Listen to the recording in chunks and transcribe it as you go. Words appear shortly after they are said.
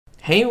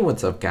Hey,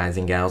 what's up guys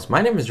and gals?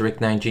 My name is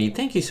Rick9G.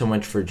 Thank you so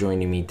much for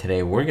joining me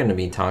today. We're going to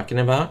be talking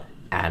about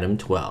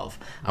ADAM-12.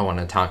 I want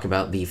to talk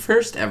about the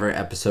first ever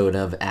episode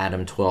of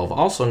ADAM-12,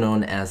 also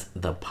known as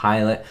the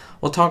pilot.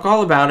 We'll talk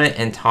all about it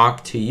and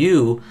talk to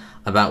you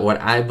about what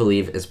I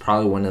believe is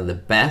probably one of the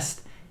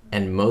best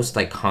and most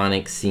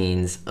iconic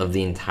scenes of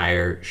the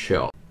entire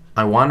show.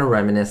 I want to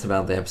reminisce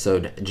about the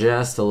episode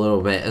just a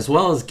little bit, as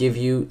well as give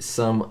you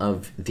some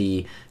of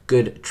the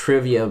good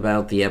trivia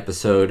about the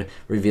episode,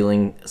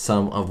 revealing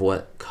some of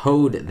what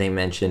code they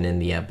mentioned in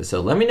the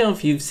episode. Let me know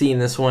if you've seen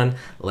this one.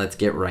 Let's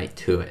get right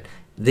to it.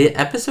 The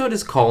episode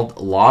is called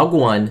Log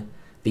 1,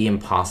 The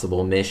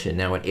Impossible Mission.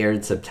 Now, it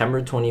aired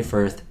September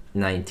 21st,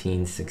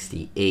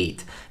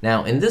 1968.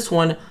 Now, in this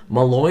one,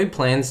 Malloy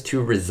plans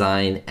to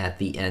resign at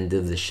the end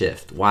of the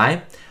shift.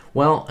 Why?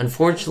 Well,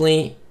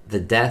 unfortunately,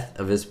 the death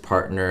of his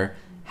partner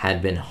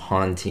had been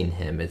haunting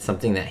him. It's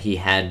something that he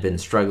had been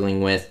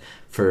struggling with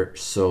for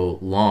so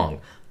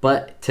long.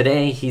 But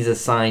today he's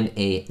assigned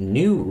a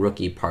new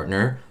rookie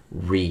partner,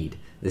 Reed.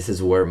 This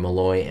is where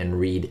Malloy and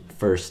Reed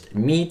first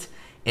meet,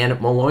 and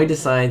Malloy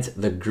decides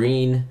the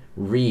green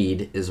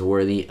Reed is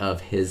worthy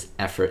of his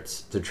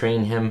efforts to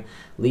train him,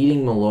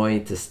 leading Malloy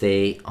to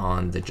stay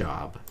on the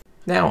job.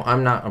 Now,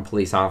 I'm not a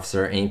police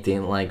officer or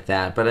anything like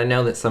that, but I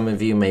know that some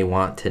of you may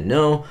want to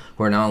know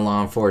who are not in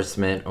law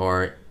enforcement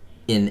or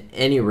in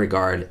any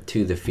regard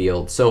to the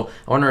field. So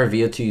I want to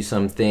reveal to you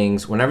some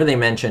things. Whenever they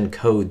mention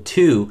code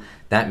 2,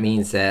 that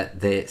means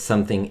that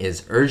something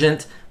is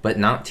urgent, but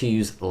not to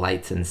use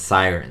lights and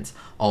sirens.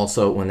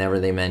 Also, whenever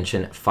they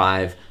mention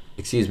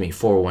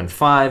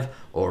 415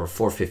 or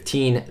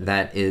 415,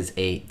 that is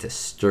a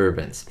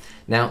disturbance.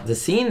 Now, the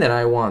scene that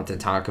I want to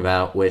talk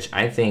about, which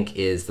I think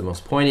is the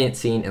most poignant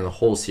scene in the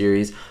whole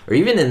series, or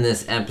even in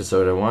this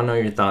episode, I want to know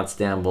your thoughts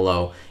down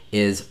below,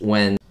 is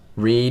when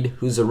Reed,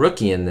 who's a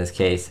rookie in this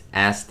case,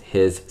 asked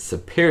his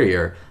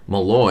superior,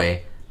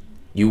 Malloy,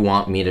 "You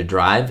want me to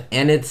drive?"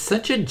 And it's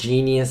such a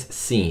genius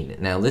scene.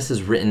 Now, this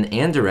is written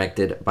and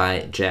directed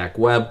by Jack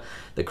Webb,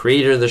 the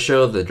creator of the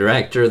show, the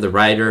director, the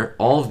writer,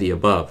 all of the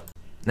above.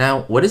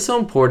 Now, what is so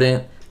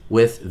important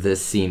with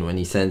this scene when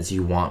he says,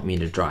 "You want me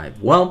to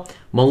drive"? Well,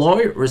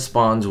 Malloy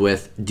responds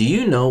with, "Do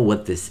you know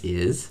what this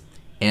is?"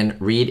 And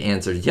Reed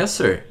answers, "Yes,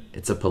 sir.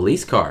 It's a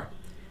police car."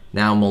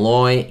 Now,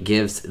 Malloy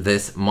gives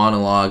this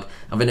monologue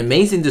of an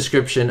amazing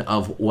description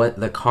of what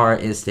the car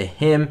is to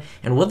him,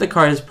 and what the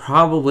car is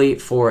probably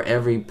for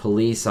every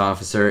police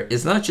officer.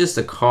 It's not just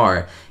a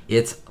car,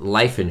 it's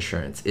life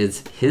insurance.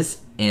 It's his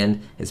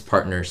and his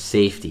partner's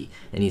safety.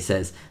 And he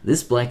says,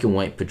 "This black and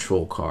white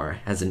patrol car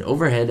has an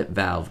overhead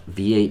valve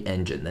V8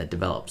 engine that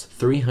develops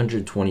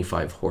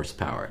 325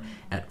 horsepower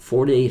at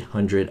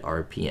 4,800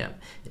 RPM.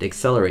 It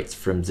accelerates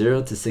from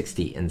 0 to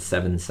 60 in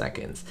 7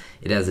 seconds.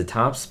 It has a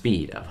top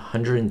speed of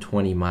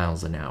 120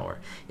 miles an hour.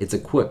 It's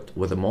equipped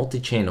with a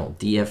multi-channel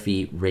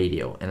DFE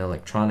radio and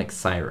electronic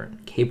siren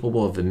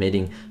capable of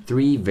emitting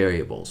 3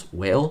 variables: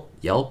 wail,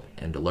 yelp,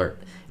 and alert.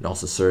 It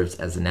also serves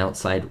as an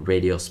outside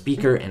radio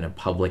speaker and a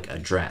public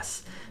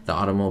address. The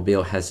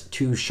automobile has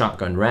 2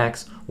 shotgun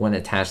racks, one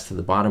attached to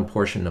the bottom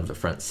portion of the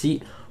front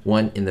seat,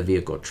 one in the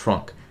vehicle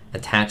trunk.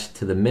 Attached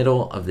to the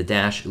middle of the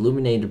dash,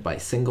 illuminated by a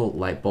single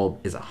light bulb,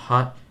 is a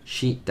hot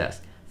sheet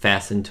desk,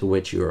 fastened to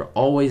which you are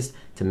always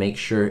to make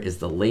sure is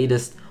the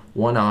latest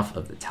one off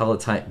of the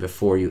teletype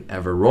before you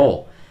ever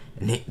roll."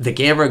 And the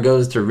camera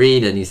goes to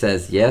Reed and he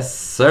says, "Yes,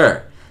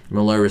 sir."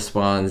 Malloy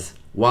responds,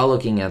 while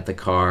looking at the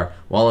car,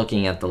 while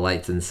looking at the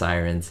lights and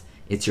sirens,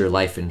 "It's your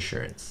life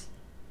insurance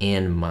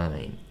and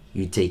mine.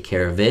 You take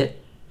care of it,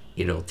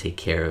 it'll take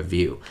care of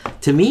you."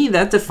 To me,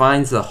 that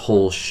defines the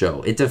whole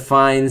show. It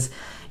defines,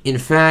 in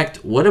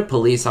fact, what a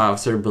police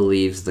officer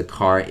believes the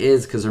car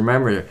is. Because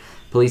remember,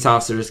 police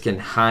officers can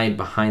hide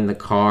behind the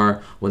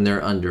car when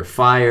they're under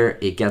fire.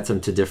 It gets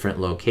them to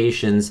different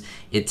locations.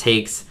 It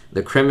takes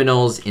the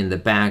criminals in the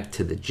back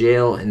to the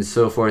jail and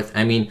so forth.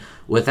 I mean,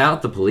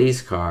 without the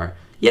police car,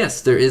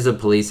 yes, there is a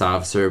police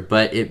officer,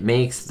 but it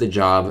makes the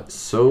job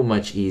so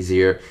much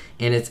easier.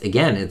 And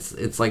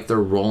it's like the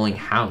rolling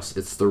house.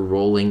 It's the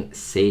rolling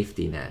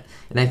safety net.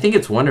 And I think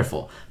it's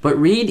wonderful.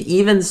 But Reed,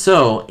 even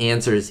so,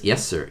 answers,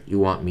 "Yes, sir. You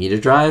want me to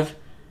drive?"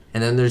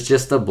 And then there's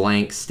just a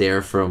blank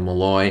stare from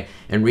Malloy,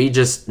 and Reed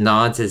just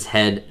nods his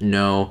head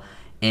no.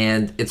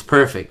 And it's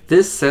perfect.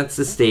 This sets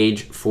the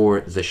stage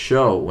for the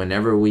show.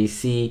 Whenever we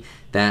see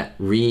that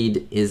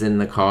Reed is in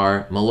the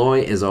car,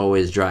 Malloy is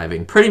always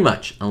driving, pretty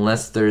much,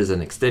 unless there's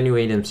an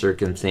extenuating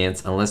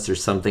circumstance, unless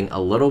there's something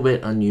a little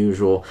bit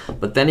unusual.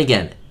 But then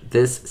again,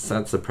 this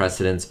sets the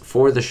precedence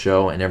for the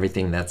show and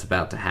everything that's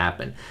about to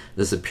happen.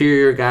 The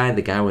superior guy,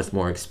 the guy with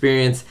more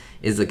experience,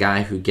 is the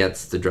guy who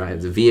gets to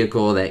drive the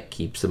vehicle that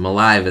keeps him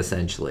alive,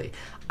 essentially.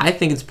 I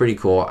think it's pretty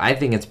cool. I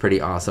think it's pretty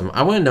awesome.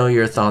 I want to know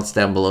your thoughts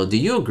down below. Do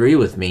you agree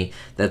with me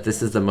that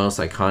this is the most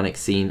iconic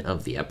scene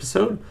of the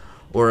episode?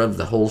 or of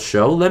the whole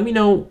show. Let me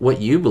know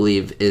what you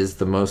believe is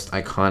the most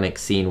iconic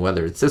scene,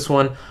 whether it's this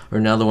one or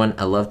another one.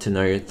 I'd love to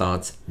know your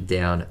thoughts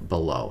down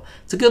below.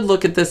 It's a good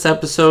look at this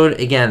episode.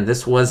 Again,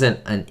 this wasn't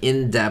an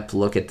in-depth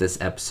look at this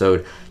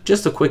episode,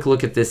 just a quick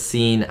look at this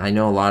scene. I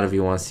know a lot of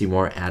you want to see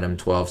more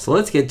Adam-12, so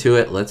let's get to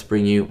it. Let's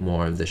bring you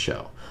more of the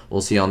show.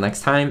 We'll see y'all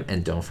next time,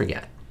 and don't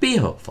forget, be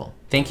hopeful.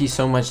 Thank you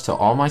so much to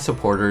all my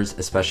supporters,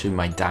 especially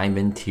my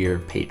Diamond tier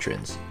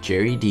patrons: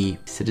 Jerry D,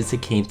 Citizen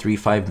Kane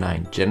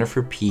 359,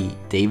 Jennifer P,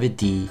 David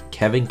D,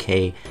 Kevin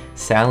K,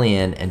 Sally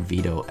Ann, and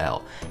Vito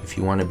L. If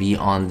you want to be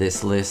on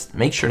this list,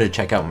 make sure to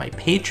check out my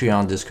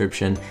Patreon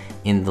description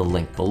in the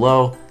link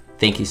below.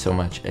 Thank you so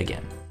much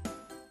again.